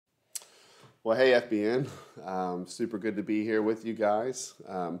Well, hey, FBN. Super good to be here with you guys.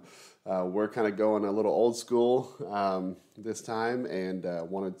 We're kind of going a little old school this time and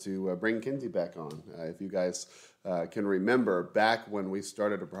wanted to bring Kinsey back on. If you guys can remember back when we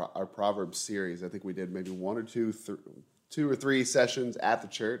started our Proverbs series, I think we did maybe two or three sessions at the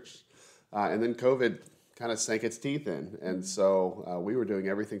church. And then COVID kind of sank its teeth in. And so we were doing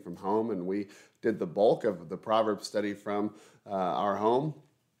everything from home, and we did the bulk of the Proverbs study from our home.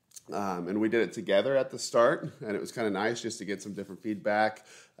 And we did it together at the start, and it was kind of nice just to get some different feedback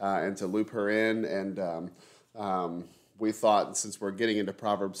and to loop her in. And we thought, since we're getting into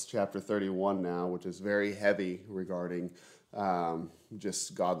Proverbs chapter 31 now, which is very heavy regarding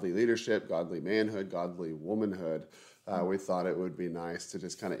just godly leadership, godly manhood, godly womanhood, we thought it would be nice to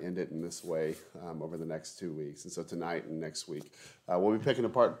just kind of end it in this way over the next 2 weeks. And so tonight and next week, we'll be picking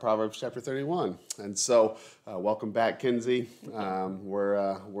apart Proverbs chapter 31. And so welcome back, Kinsey.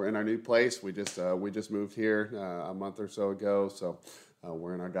 We're in our new place. We just moved here a month or so ago. So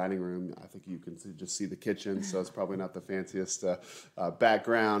we're in our dining room. I think you can just see the kitchen. So it's probably not the fanciest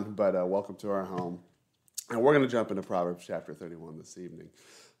background, but welcome to our home. And we're going to jump into Proverbs chapter 31 this evening.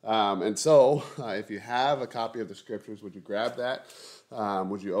 And so, if you have a copy of the scriptures, would you grab that?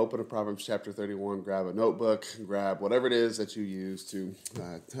 Would you open a Proverbs chapter 31, grab a notebook, grab whatever it is that you use to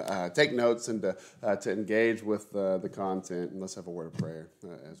take notes and to engage with the content. And let's have a word of prayer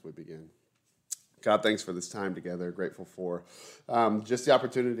as we begin. God, thanks for this time together. Grateful for just the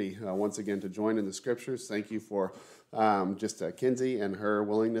opportunity once again to join in the scriptures. Thank you for just Kinsey and her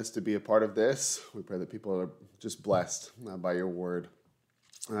willingness to be a part of this. We pray that people are just blessed by your word.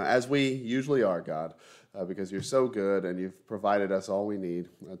 As we usually are, God, because you're so good and you've provided us all we need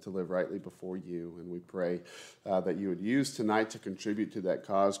to live rightly before you. And we pray that you would use tonight to contribute to that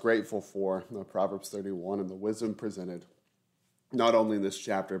cause. Grateful for Proverbs 31 and the wisdom presented, not only in this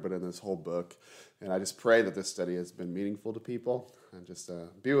chapter, but in this whole book. And I just pray that this study has been meaningful to people. And just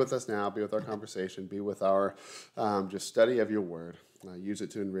be with us now, be with our conversation, be with our just study of your word. Use it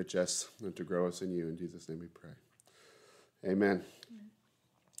to enrich us and to grow us in you. In Jesus' name we pray. Amen.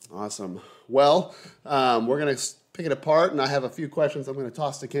 Awesome. Well, we're going to pick it apart, and I have a few questions I'm going to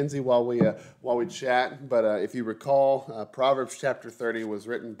toss to Kinsey while we chat. But if you recall, Proverbs chapter 30 was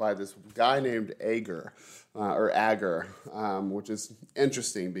written by this guy named Agur, which is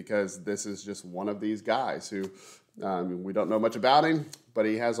interesting because this is just one of these guys who we don't know much about him, but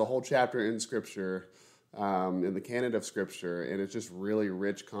he has a whole chapter in Scripture, in the canon of Scripture, and it's just really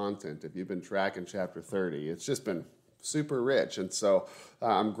rich content. If you've been tracking chapter 30, it's just been super rich. And so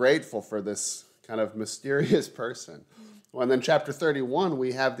I'm grateful for this kind of mysterious person. Well, and then chapter 31,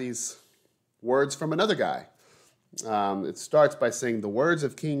 we have these words from another guy. It starts by saying, the words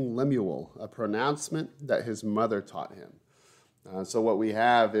of King Lemuel, a pronouncement that his mother taught him. So what we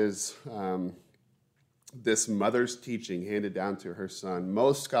have is this mother's teaching handed down to her son.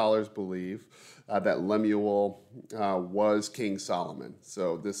 Most scholars believe that Lemuel was King Solomon.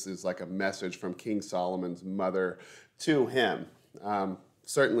 So this is like a message from King Solomon's mother to him.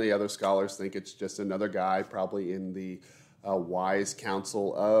 Certainly other scholars think it's just another guy, probably in the wise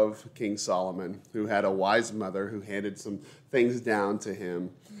counsel of King Solomon, who had a wise mother who handed some things down to him.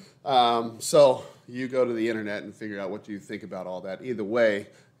 So you go to the internet and figure out what you think about all that. Either way,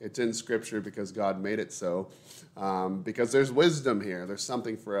 it's in Scripture because God made it so, because there's wisdom here. There's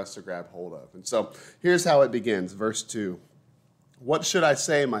something for us to grab hold of. And so here's how it begins, verse 2. What should I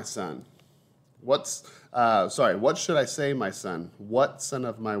say, my son? What should I say, my son? What son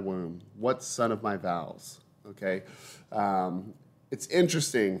of my womb? What son of my vows? Okay. It's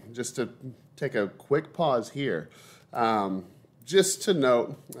interesting just to take a quick pause here, just to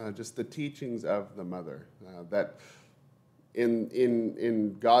note just the teachings of the mother, that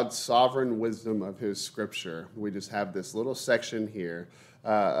in God's sovereign wisdom of his scripture, we just have this little section here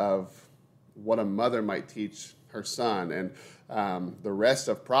of what a mother might teach her son. And the rest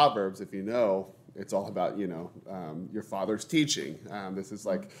of Proverbs, if you know, it's all about, your father's teaching. This is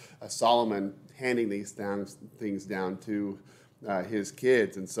like a Solomon handing these things down to his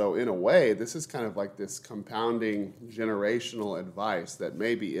kids. And so in a way, this is kind of like this compounding generational advice that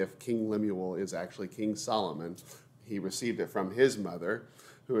maybe if King Lemuel is actually King Solomon, he received it from his mother,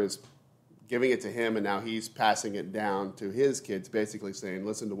 who is giving it to him, and now he's passing it down to his kids, basically saying,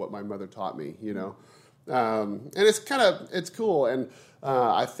 listen to what my mother taught me, And it's cool. And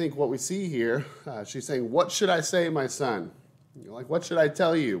I think what we see here, she's saying, what should I say, my son? What should I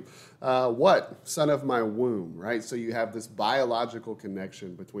tell you? What? Son of my womb, right? So you have this biological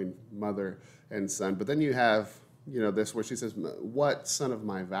connection between mother and son. But then you have, this where she says, what son of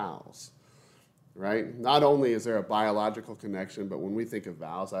my vows? right? Not only is there a biological connection, but when we think of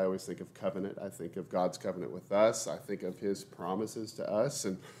vows, I always think of covenant. I think of God's covenant with us. I think of his promises to us.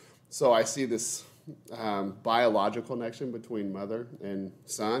 And so I see this biological connection between mother and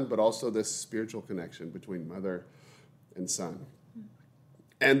son, but also this spiritual connection between mother and son.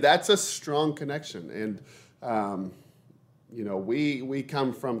 And that's a strong connection. And, we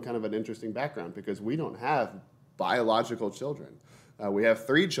come from kind of an interesting background because we don't have biological children. We have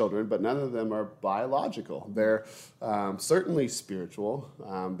 3 children, but none of them are biological. They're certainly spiritual.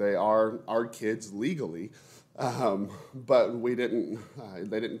 They are our kids legally, but they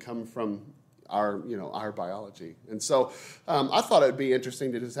didn't come from our biology. And so I thought it'd be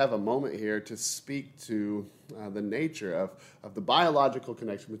interesting to just have a moment here to speak to the nature of the biological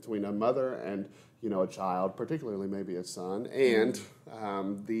connection between a mother and a child, particularly maybe a son, and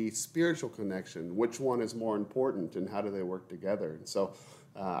the spiritual connection. Which one is more important, and how do they work together? And so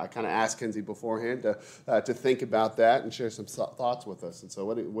I kind of asked Kenzie beforehand to think about that and share some thoughts with us. And so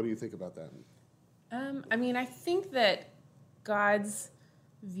what do you think about that? I think that God's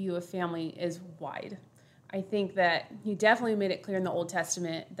view of family is wide. I think that he definitely made it clear in the Old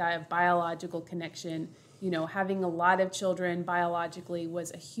Testament that a biological connection, having a lot of children biologically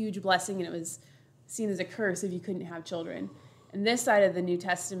was a huge blessing, and it was seen as a curse if you couldn't have children. And this side of the New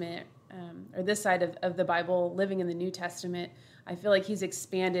Testament, or this side of the Bible, living in the New Testament, I feel like he's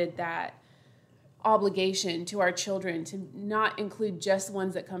expanded that obligation to our children to not include just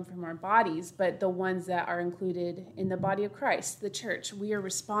ones that come from our bodies, but the ones that are included in the body of Christ, the church. We are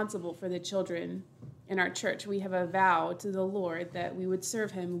responsible for the children in our church. We have a vow to the Lord that we would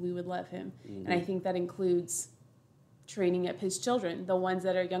serve him, we would love him. Mm-hmm. And I think that includes training up his children, the ones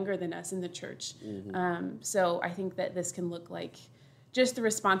that are younger than us in the church. Mm-hmm. So I think that this can look like just the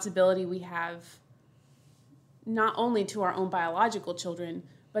responsibility we have not only to our own biological children,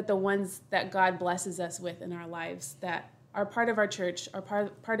 but the ones that God blesses us with in our lives that are part of our church, are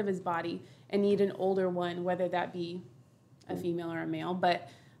part of his body, and need an older one, whether that be a female or a male. But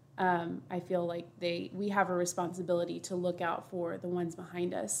I feel like we have a responsibility to look out for the ones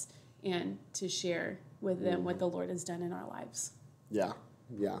behind us and to share with them what the Lord has done in our lives. Yeah,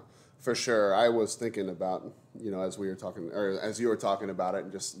 for sure. I was thinking about, as we were talking, or as you were talking about it,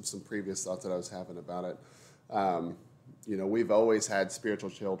 and just some previous thoughts that I was having about it. We've always had spiritual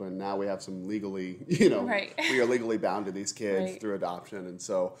children. Now we have some legally, right. We are legally bound to these kids right. through adoption. And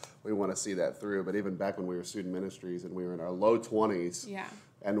so we want to see that through. But even back when we were student ministries and we were in our low 20s,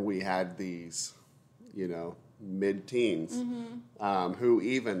 and we had these, mid-teens, mm-hmm. Who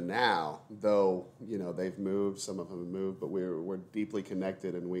even now, though, they've moved, some of them have moved, but we're deeply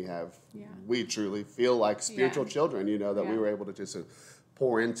connected, and we truly feel like spiritual children, that we were able to just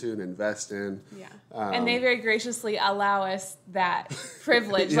pour into and invest in. Yeah. And they very graciously allow us that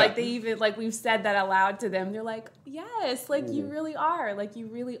privilege. Like they even, like we've said that aloud to them. They're like, yes, like mm-hmm. you really are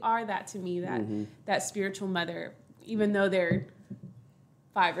that to me, that spiritual mother, even though they're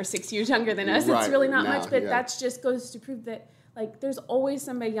 5 or 6 years younger than us. Right. It's really not much, but that just goes to prove that like there's always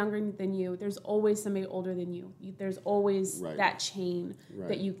somebody younger than you. There's always somebody older than you. There's always that chain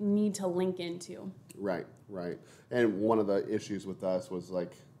that you need to link into. Right. And one of the issues with us was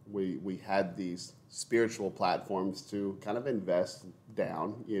like we had these spiritual platforms to kind of invest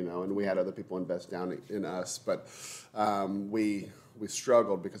down, and we had other people invest down in us, but we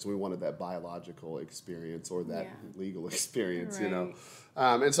struggled because we wanted that biological experience or that legal experience,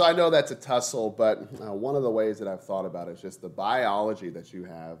 and so I know that's a tussle, but one of the ways that I've thought about it is just the biology that you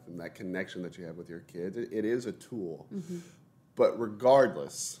have and that connection that you have with your kids. It is a tool, but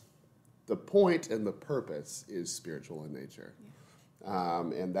regardless, the point and the purpose is spiritual in nature.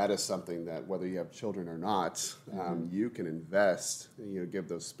 And that is something that whether you have children or not, you can invest, give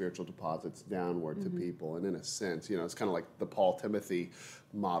those spiritual deposits downward to people. And in a sense, it's kind of like the Paul-Timothy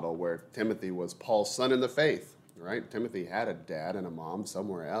model where Timothy was Paul's son in the faith, right? Timothy had a dad and a mom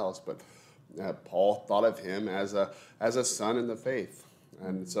somewhere else, but Paul thought of him as a son in the faith.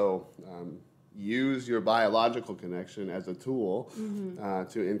 And so use your biological connection as a tool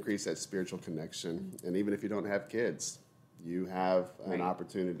to increase that spiritual connection. And even if you don't have kids, you have an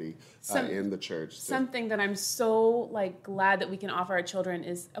opportunity in the church. Something that I'm so glad that we can offer our children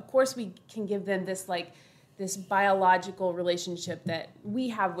is, of course, we can give them this biological relationship that we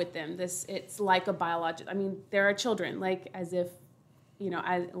have with them. It's like a biological. I mean, there are children, as if,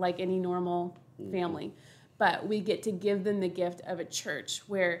 like any normal family, but we get to give them the gift of a church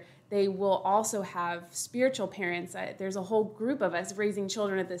where they will also have spiritual parents. There's a whole group of us raising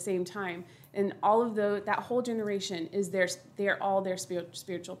children at the same time. And all of that whole generation they're all their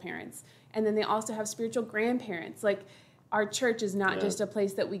spiritual parents. And then they also have spiritual grandparents. our church is not just a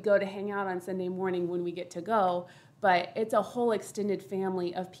place that we go to hang out on Sunday morning when we get to go, but it's a whole extended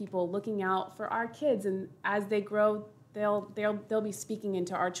family of people looking out for our kids, and as they grow, they'll be speaking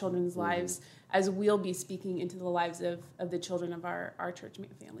into our children's lives as we'll be speaking into the lives of the children of our church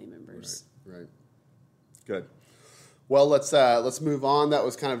family members. Right. Good. Well, let's move on. That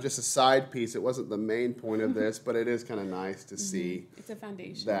was kind of just a side piece. It wasn't the main point of this, but it is kind of nice to see. It's a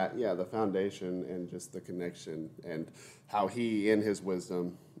foundation. The foundation and just the connection and how he, in his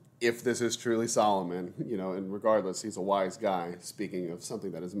wisdom, if this is truly Solomon, and regardless, he's a wise guy, speaking of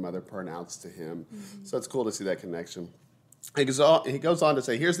something that his mother pronounced to him. So it's cool to see that connection. He goes on to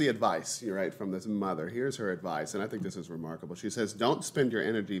say, here's the advice, from this mother. Here's her advice, and I think this is remarkable. She says, don't spend your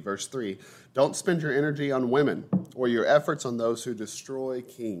energy, verse 3, don't spend your energy on women or your efforts on those who destroy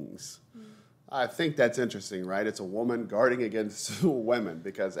kings. I think that's interesting, right? It's a woman guarding against women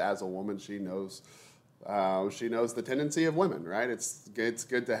because as a woman, she knows the tendency of women, right? It's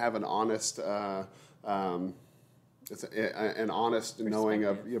good to have an honest knowing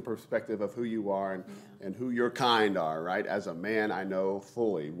of your perspective of who you are and who your kind are, right? As a man, I know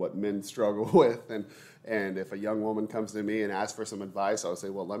fully what men struggle with, and if a young woman comes to me and asks for some advice, I'll say,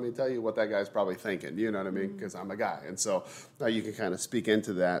 well, let me tell you what that guy's probably thinking, you know what I mean? Because I'm a guy, and so you can kind of speak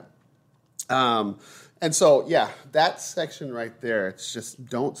into that. And so, that section right there, it's just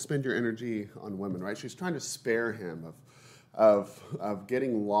don't spend your energy on women, right? She's trying to spare him of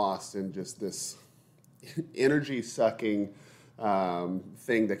getting lost in just this energy-sucking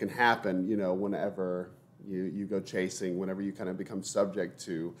thing that can happen, whenever you go chasing, whenever you kind of become subject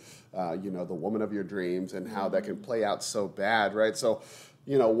to, the woman of your dreams and how that can play out so bad, right? So,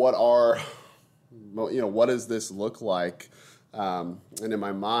 what does this look like? And in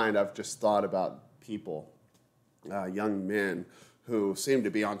my mind, I've just thought about people, young men who seem to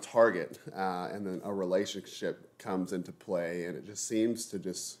be on target, and then a relationship comes into play, and it just seems to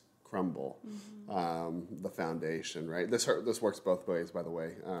just crumble the foundation, right? This works both ways, by the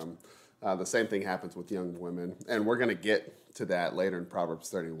way. The same thing happens with young women, and we're going to get to that later in Proverbs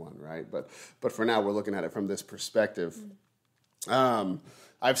 31, right? But for now, we're looking at it from this perspective.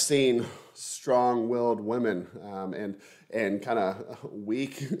 I've seen strong-willed women and kind of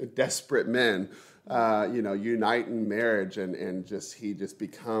weak, desperate men, unite in marriage, and he just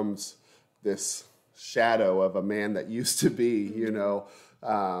becomes this shadow of a man that used to be,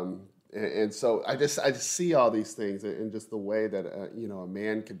 and so I just see all these things and just the way that a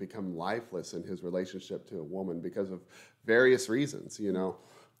man can become lifeless in his relationship to a woman because of various reasons.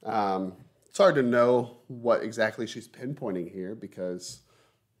 It's hard to know what exactly she's pinpointing here because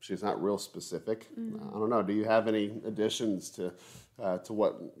she's not real specific. I don't know. Do you have any additions to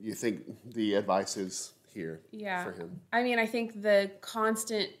what you think the advice is here for him? I mean, I think the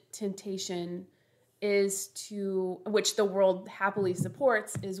constant temptation is which the world happily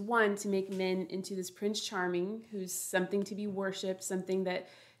supports, is one, to make men into this Prince Charming who's something to be worshipped, something that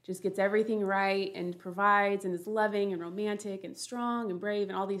just gets everything right and provides and is loving and romantic and strong and brave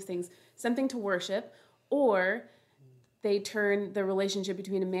and all these things, something to worship. Or they turn the relationship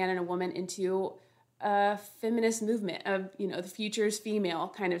between a man and a woman into a feminist movement of, the future's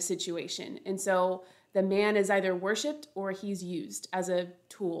female kind of situation. And so the man is either worshipped or he's used as a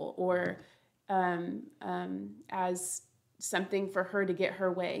tool or as something for her to get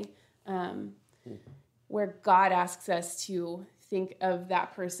her way, where God asks us to think of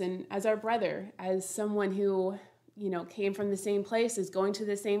that person as our brother, as someone who, came from the same place, is going to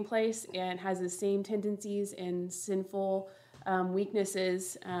the same place, and has the same tendencies and sinful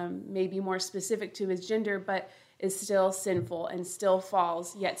weaknesses, maybe more specific to his gender, but is still sinful and still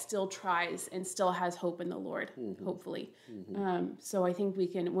falls, yet still tries and still has hope in the Lord, hopefully. So I think we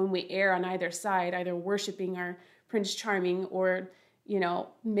can, when we err on either side, either worshiping our Prince Charming or,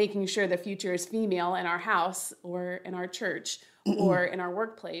 making sure the future is female in our house or in our church or in our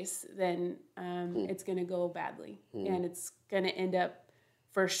workplace, then it's going to go badly. And it's going to end up,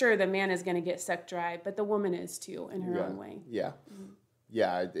 for sure, the man is going to get sucked dry, but the woman is too in her own way.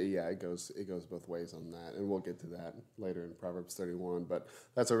 It goes both ways on that, and we'll get to that later in Proverbs 31. But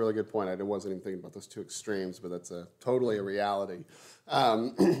that's a really good point. I wasn't even thinking about those two extremes, but that's totally a reality.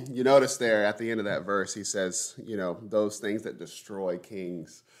 You notice there at the end of that verse, he says, those things that destroy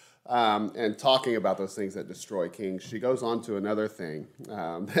kings. And talking about those things that destroy kings, she goes on to another thing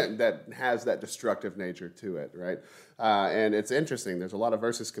that has that destructive nature to it, right? And it's interesting. There's a lot of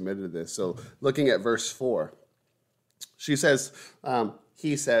verses committed to this. So looking at verse 4, she says,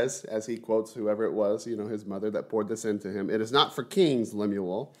 he says, as he quotes whoever it was, his mother that poured this into him, "It is not for kings,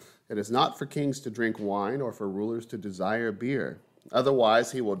 Lemuel. It is not for kings to drink wine or for rulers to desire beer.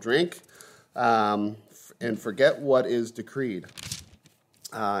 Otherwise he will drink and forget what is decreed,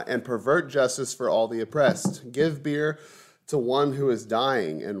 and pervert justice for all the oppressed. Give beer to one who is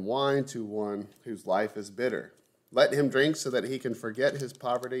dying, and wine to one whose life is bitter. Let him drink so that he can forget his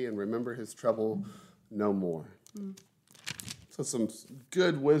poverty and remember his trouble no more. So some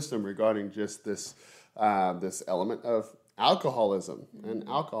good wisdom regarding just this this element of alcoholism and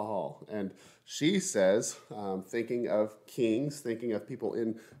alcohol. And she says, thinking of kings, thinking of people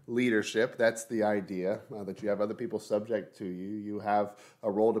in leadership, that's the idea, that you have other people subject to you. You have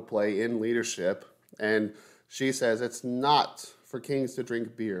a role to play in leadership. And she says it's not for kings to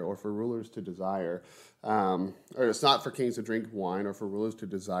drink beer or for rulers to desire, or it's not for kings to drink wine or for rulers to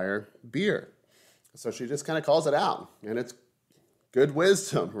desire beer. So she just kind of calls it out. And it's good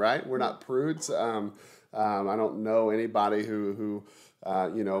wisdom, right? We're not prudes. I don't know anybody who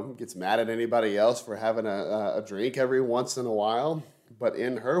gets mad at anybody else for having a drink every once in a while. But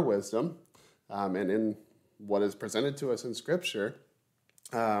in her wisdom, and in what is presented to us in Scripture,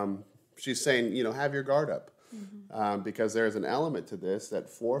 she's saying, have your guard up. Because there is an element to this that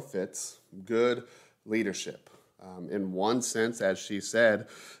forfeits good leadership. In one sense, as she said,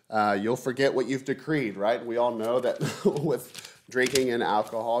 you'll forget what you've decreed, right? We all know that with drinking and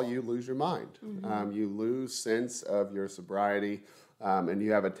alcohol, you lose your mind. You lose sense of your sobriety, and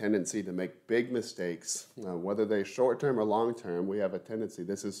you have a tendency to make big mistakes, whether they're short-term or long-term. We have a tendency,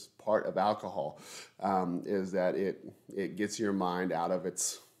 this is part of alcohol, is that it gets your mind out of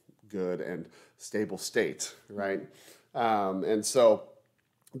its good and stable state, right? And so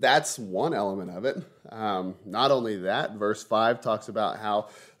that's one element of it. Not only that, verse 5 talks about how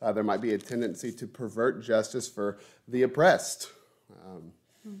there might be a tendency to pervert justice for the oppressed,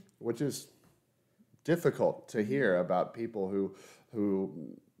 which is difficult to hear about people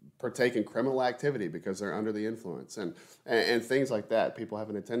who partake in criminal activity because they're under the influence and things like that. People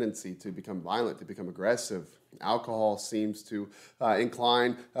having a tendency to become violent, to become aggressive. Alcohol seems to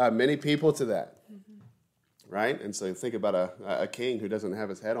incline many people to that. Right? And so you think about a king who doesn't have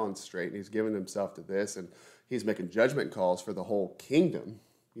his head on straight, and he's given himself to this, and he's making judgment calls for the whole kingdom,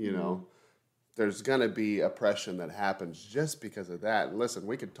 There's going to be oppression that happens just because of that. And listen,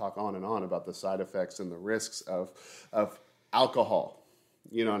 we could talk on and on about the side effects and the risks of alcohol.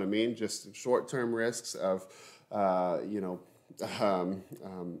 You know what I mean? Just short-term risks of,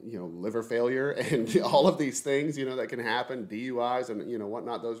 liver failure and all of these things, that can happen, DUIs and,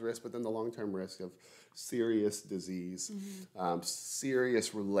 whatnot, those risks, but then the long-term risk of serious disease,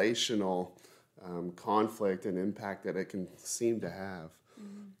 serious relational conflict and impact that it can seem to have.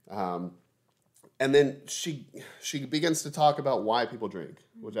 And then she begins to talk about why people drink,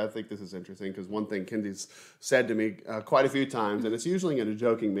 which I think this is interesting because one thing Kendi's said to me quite a few times, and it's usually in a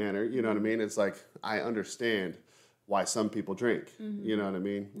joking manner, you know what I mean? It's like, I understand why some people drink, you know what I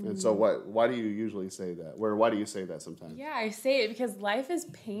mean? And so why do you usually say that? Why do you say that sometimes? Yeah, I say it because life is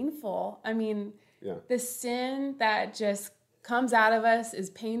painful. I mean, the sin that just comes out of us is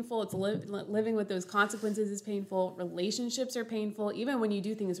painful. It's living with those consequences is painful. Relationships are painful. Even when you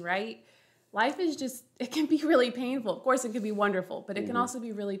do things right, life is just, it can be really painful. Of course, it can be wonderful, but it can also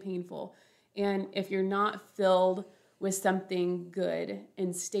be really painful. And if you're not filled with something good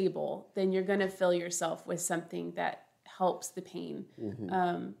and stable, then you're going to fill yourself with something that helps the pain.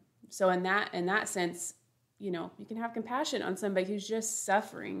 So in that sense, you can have compassion on somebody who's just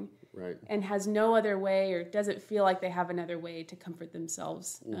suffering, right, and has no other way or doesn't feel like they have another way to comfort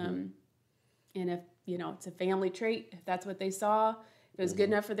themselves. And if, it's a family trait, if that's what they saw, if it was good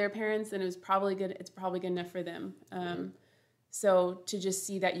enough for their parents, then it's probably good enough for them. So to just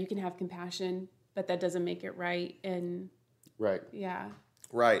see that you can have compassion, but that doesn't make it right. And right. Yeah.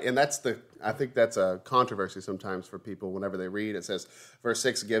 Right. And I think that's a controversy sometimes for people whenever they read. It says, verse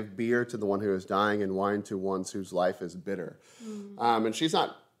 6, give beer to the one who is dying and wine to one whose life is bitter. And she's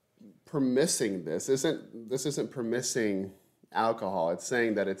not permissing this. This isn't permissing alcohol. It's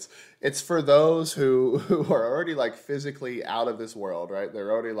saying that it's for those who are already like physically out of this world, right?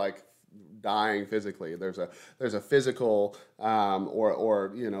 They're already like dying physically. There's a physical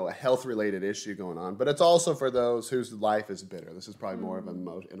or a health related issue going on, but it's also for those whose life is bitter. This is probably more of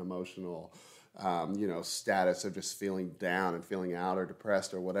an emotional status of just feeling down and feeling out or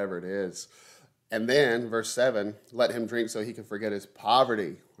depressed or whatever it is. And then verse 7, let him drink so he can forget his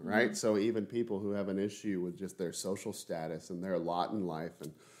poverty, right? So even people who have an issue with just their social status and their lot in life,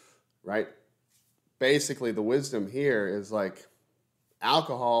 and right, basically the wisdom here is like,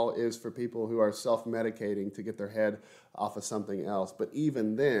 alcohol is for people who are self-medicating to get their head off of something else. But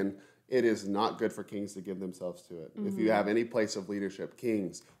even then, it is not good for kings to give themselves to it. If you have any place of leadership,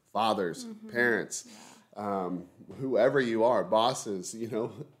 kings, fathers, parents, whoever you are, bosses,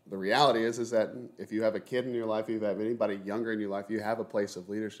 the reality is that if you have a kid in your life, if you have anybody younger in your life, you have a place of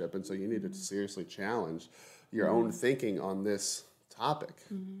leadership. And so you need to seriously challenge your own thinking on this topic,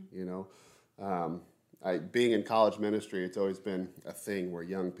 being in college ministry, it's always been a thing where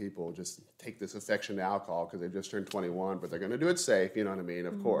young people just take this affection to alcohol because they've just turned 21, but they're going to do it safe, you know what I mean?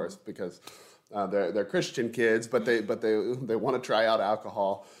 Of course, because they're Christian kids, but they want to try out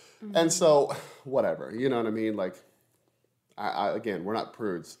alcohol. And so, whatever, you know what I mean? Like, again, we're not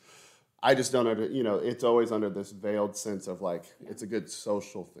prudes. I just don't it's always under this veiled sense of like, it's a good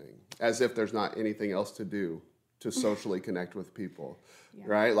social thing, as if there's not anything else to do to socially connect with people,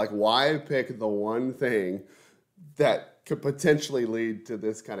 right? Like, why pick the one thing that could potentially lead to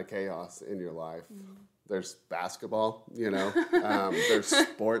this kind of chaos in your life? There's basketball, there's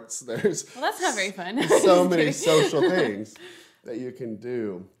sports, Well, that's not very fun. so many social things that you can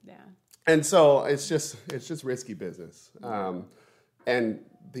do. Yeah. And so it's just risky business. And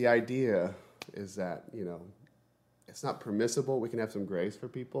the idea is that, it's not permissible. We can have some grace for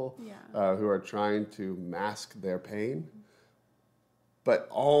people who are trying to mask their pain. But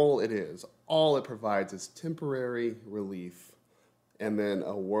all it provides is temporary relief and then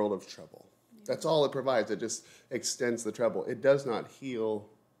a world of trouble. That's all it provides. It just extends the trouble. It does not heal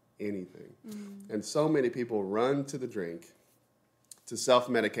anything. And so many people run to the drink to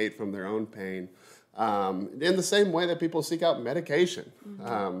self-medicate from their own pain, in the same way that people seek out medication.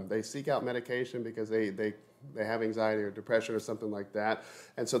 They seek out medication because they have anxiety or depression or something like that,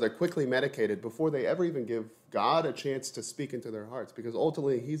 and so they're quickly medicated before they ever even give God a chance to speak into their hearts, because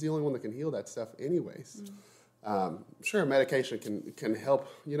ultimately He's the only one that can heal that stuff anyways. Sure, medication can help,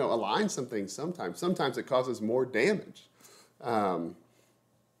 align some things sometimes. Sometimes it causes more damage.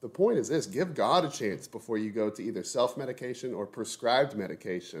 The point is this: give God a chance before you go to either self-medication or prescribed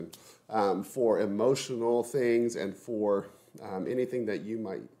medication for emotional things and for anything that you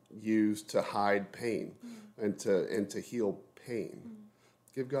might use to hide pain and to heal pain.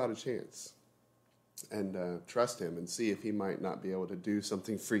 Give God a chance and trust Him and see if He might not be able to do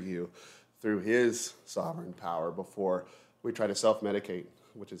something for you through His sovereign power before we try to self-medicate,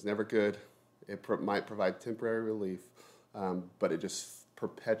 which is never good. It might provide temporary relief, but it just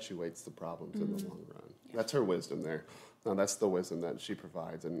perpetuates the problems in the long run. Yeah. That's her wisdom there. No, that's the wisdom that she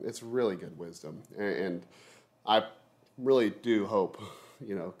provides, and it's really good wisdom. And I really do hope,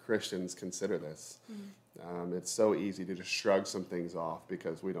 Christians consider this. It's so easy to just shrug some things off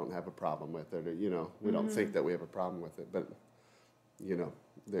because we don't have a problem with it, or, we don't think that we have a problem with it. But,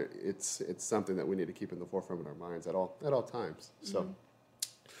 it's something that we need to keep in the forefront of our minds at all times. So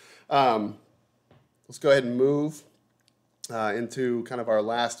let's go ahead and move into kind of our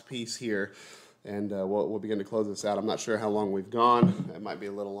last piece here, and we'll begin to close this out. I'm not sure how long we've gone. It might be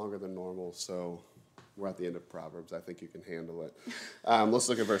a little longer than normal, so we're at the end of Proverbs. I think you can handle it. Let's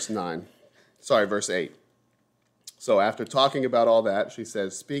look at verse 8. So after talking about all that, she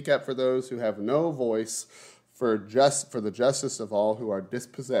says, "Speak up for those who have no voice, for the justice of all who are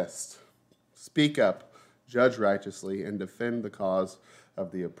dispossessed. Speak up, judge righteously, and defend the cause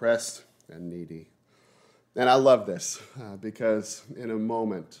of the oppressed and needy." And I love this because in a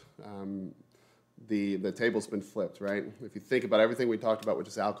moment, the table's been flipped, right? If you think about everything we talked about, which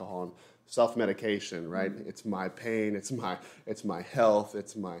is alcohol and self-medication, right? It's my pain, it's my health,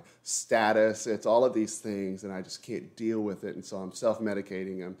 it's my status, it's all of these things, and I just can't deal with it, and so I'm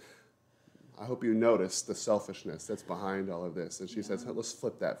self-medicating. I hope you notice the selfishness that's behind all of this. And she says, let's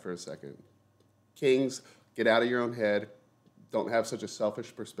flip that for a second. Kings, get out of your own head. Don't have such a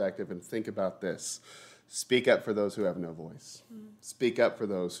selfish perspective and think about this. Speak up for those who have no voice. Speak up for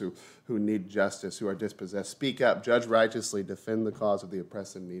those who need justice, who are dispossessed. Speak up, judge righteously, defend the cause of the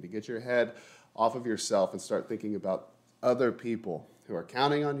oppressed and needy. Get your head off of yourself and start thinking about other people who are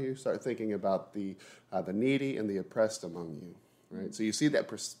counting on you. Start thinking about the needy and the oppressed among you. Right? So you see that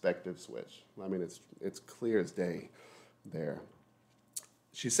perspective switch. I mean, it's clear as day there.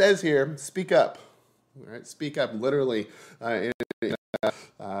 She says here, speak up. Right? Speak up literally in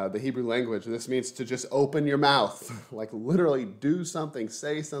the Hebrew language. This means to just open your mouth, like literally do something,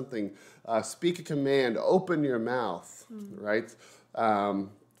 say something, speak a command, open your mouth, right?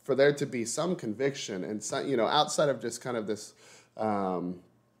 For there to be some conviction and some, outside of just kind of this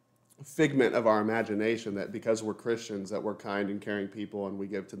figment of our imagination that because we're Christians that we're kind and caring people and we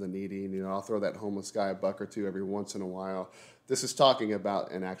give to the needy, and I'll throw that homeless guy a buck or two every once in a while. This is talking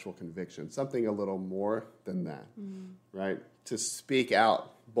about an actual conviction, something a little more than that, right? To speak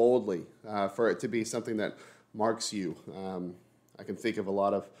out boldly, for it to be something that marks you. I can think of a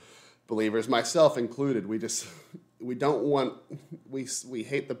lot of believers, myself included, we just, we don't want, we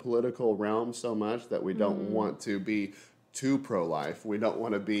hate the political realm so much that we don't want to be too pro-life. We don't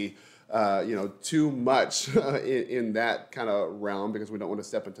want to be, too much in that kind of realm, because we don't want to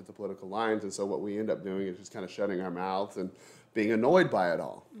step into the political lines. And so what we end up doing is just kind of shutting our mouths and being annoyed by it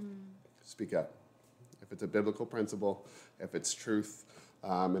all. Speak up. If it's a biblical principle, if it's truth,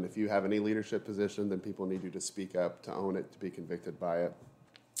 and if you have any leadership position, then people need you to speak up, to own it, to be convicted by it,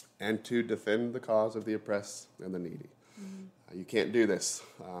 and to defend the cause of the oppressed and the needy. You can't do this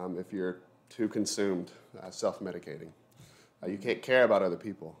if you're too consumed self-medicating. You can't care about other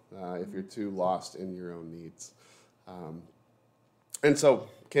people if you're too lost in your own needs. And so,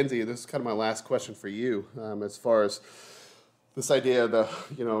 Kenzie, this is kind of my last question for you, as far as this idea of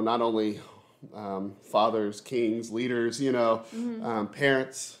not only fathers, kings, leaders,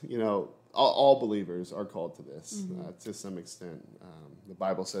 parents, all believers are called to this to some extent. The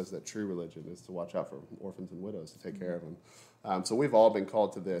Bible says that true religion is to watch out for orphans and widows, to take care of them. So we've all been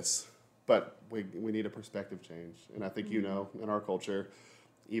called to this, but we need a perspective change. And I think, in our culture,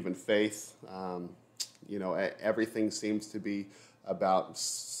 even faith, everything seems to be about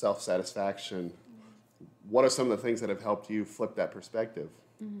self-satisfaction. What are some of the things that have helped you flip that perspective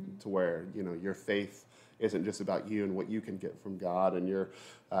to where, your faith isn't just about you and what you can get from God, and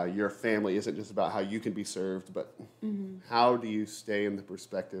your family isn't just about how you can be served, but how do you stay in the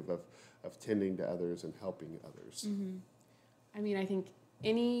perspective of tending to others and helping others? I think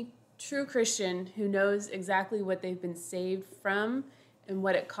any true Christian who knows exactly what they've been saved from and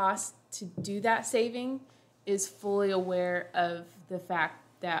what it costs to do that saving is fully aware of the fact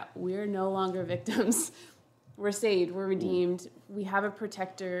that we're no longer victims. We're saved, we're redeemed, we have a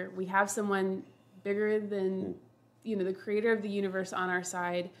protector, we have someone bigger than, the creator of the universe on our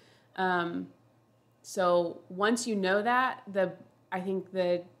side. So once you know that, I think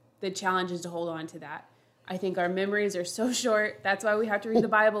the challenge is to hold on to that. I think our memories are so short. That's why we have to read the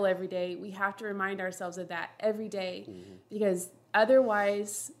Bible every day. We have to remind ourselves of that every day, because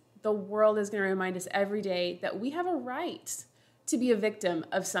otherwise the world is going to remind us every day that we have a right to be a victim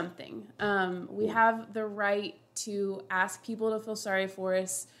of something. We have the right to ask people to feel sorry for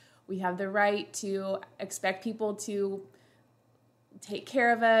us. We have the right to expect people to take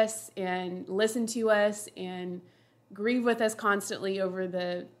care of us and listen to us and grieve with us constantly over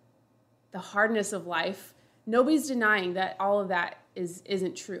the hardness of life. Nobody's denying that all of that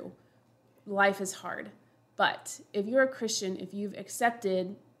isn't true. Life is hard. But if you're a Christian, if you've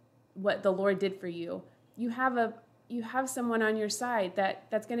accepted what the Lord did for you, you have someone on your side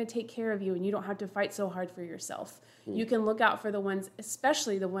that's going to take care of you, and you don't have to fight so hard for yourself. You can look out for the ones,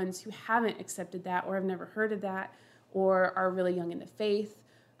 especially the ones who haven't accepted that or have never heard of that or are really young in the faith.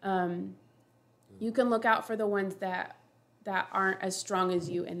 You can look out for the ones that aren't as strong as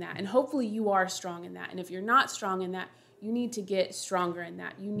you in that. And hopefully you are strong in that. And if you're not strong in that, you need to get stronger in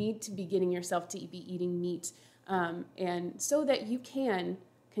that. You need to be getting yourself to be eating meat, and so that you can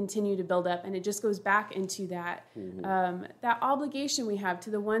continue to build up. And it just goes back into that that obligation we have to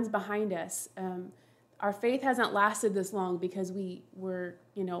the ones behind us. Our faith hasn't lasted this long because we were,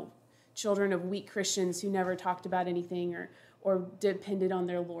 children of weak Christians who never talked about anything or depended on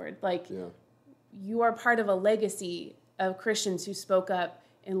their Lord. You are part of a legacy of Christians who spoke up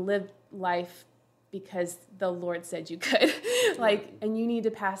and lived life because the Lord said you could. And you need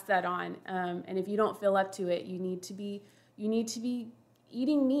to pass that on. And if you don't feel up to it, you need to be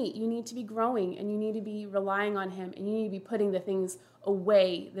eating meat, you need to be growing, and you need to be relying on Him, and you need to be putting the things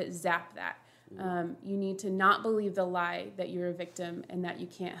away that zap that. You need to not believe the lie that you're a victim and that you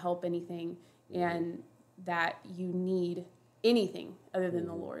can't help anything and that you need anything other than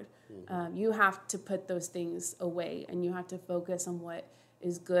the Lord. You have to put those things away, and you have to focus on what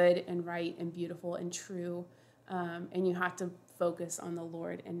is good and right and beautiful and true, and you have to focus on the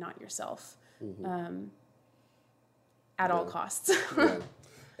Lord and not yourself. At all costs.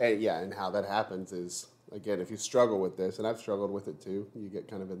 And how that happens is, again, if you struggle with this, and I've struggled with it too, you get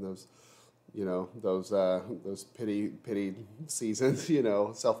kind of in those, those pity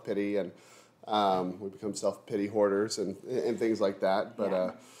seasons, self-pity, and we become self-pity hoarders and things like that.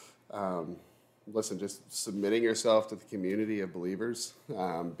 But listen, just submitting yourself to the community of believers,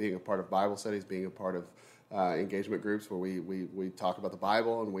 being a part of Bible studies, being a part of engagement groups where we talk about the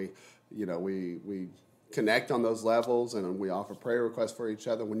Bible, and we connect on those levels, and we offer prayer requests for each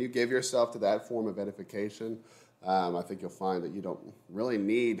other. When you give yourself to that form of edification, I think you'll find that you don't really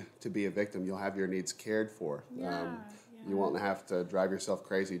need to be a victim. You'll have your needs cared for. You won't have to drive yourself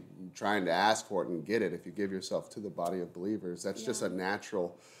crazy trying to ask for it and get it. If you give yourself to the body of believers, that's just a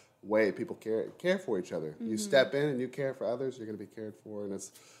natural way people care for each other. You step in and you care for others, you're going to be cared for, and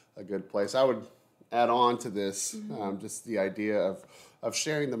it's a good place. I add on to this, just the idea of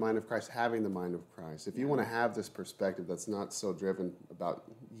sharing the mind of Christ, having the mind of Christ. If you want to have this perspective that's not so driven about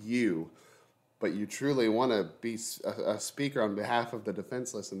you, but you truly want to be a speaker on behalf of the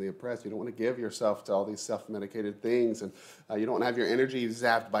defenseless and the oppressed. You don't want to give yourself to all these self-medicated things, and you don't want to have your energy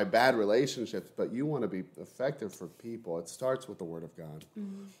zapped by bad relationships, but you want to be effective for people. It starts with the Word of God.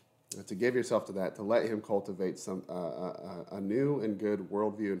 To give yourself to that, to let Him cultivate a new and good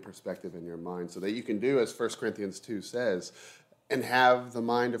worldview and perspective in your mind so that you can do, as 1 Corinthians 2 says, and have the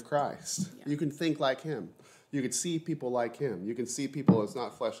mind of Christ. Yeah. You can think like Him. You can see people like Him. You can see people as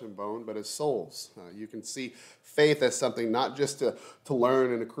not flesh and bone, but as souls. You can see faith as something not just to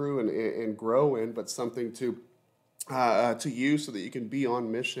learn and accrue and grow in, but something to use so that you can be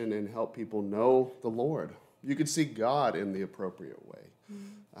on mission and help people know the Lord. You can see God in the appropriate way,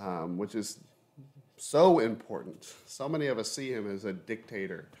 which is so important. So many of us see Him as a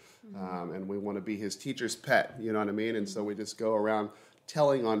dictator, and we want to be His teacher's pet, you know what I mean? And so we just go around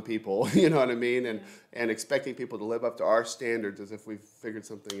telling on people, you know what I mean, and expecting people to live up to our standards as if we've figured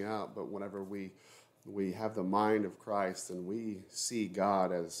something out. But whenever we have the mind of Christ and we see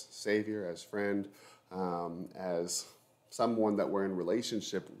God as Savior, as friend, as someone that we're in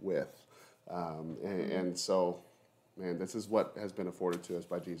relationship with, and so, man, this is what has been afforded to us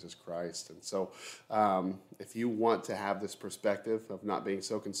by Jesus Christ. And so if you want to have this perspective of not being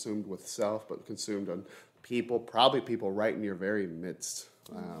so consumed with self, but consumed on people, probably people right in your very midst,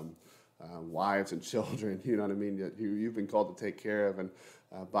 wives and children, you know what I mean, that you've been called to take care of, and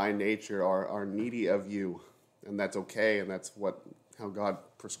by nature are needy of you, and that's okay, and that's how God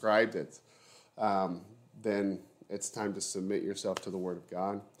prescribed it, then it's time to submit yourself to the Word of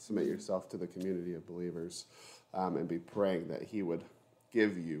God, submit yourself to the community of believers, and be praying that He would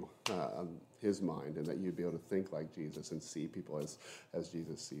give you His mind, and that you'd be able to think like Jesus and see people as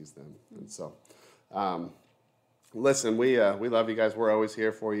Jesus sees them. And so, listen, we love you guys. We're always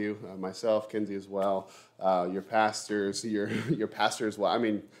here for you. Myself, Kinsey as well. Your pastors, your pastor as well. I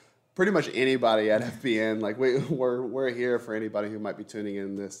mean, pretty much anybody at FBN. Like we're here for anybody who might be tuning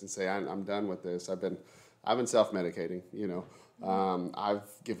in this and say, I'm done with this. I've been self-medicating. You know, I've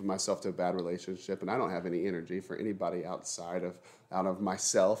given myself to a bad relationship, and I don't have any energy for anybody out of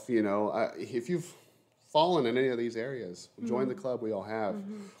myself. You know, if you've fallen in any of these areas, join the club we all have.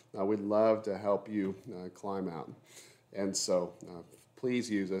 We'd love to help you climb out. And so please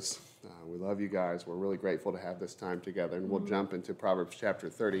use us. We love you guys. We're really grateful to have this time together. And we'll jump into Proverbs chapter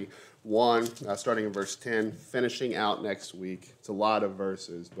 31, starting in verse 10, finishing out next week. It's a lot of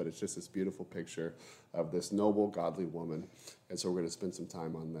verses, but it's just this beautiful picture of this noble, godly woman. And so we're going to spend some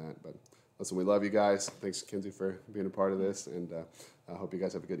time on that. But listen, we love you guys. Thanks, Kinsey, for being a part of this. And I hope you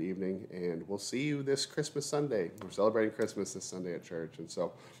guys have a good evening. And we'll see you this Christmas Sunday. We're celebrating Christmas this Sunday at church. And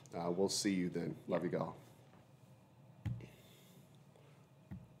so we'll see you then. Love you all.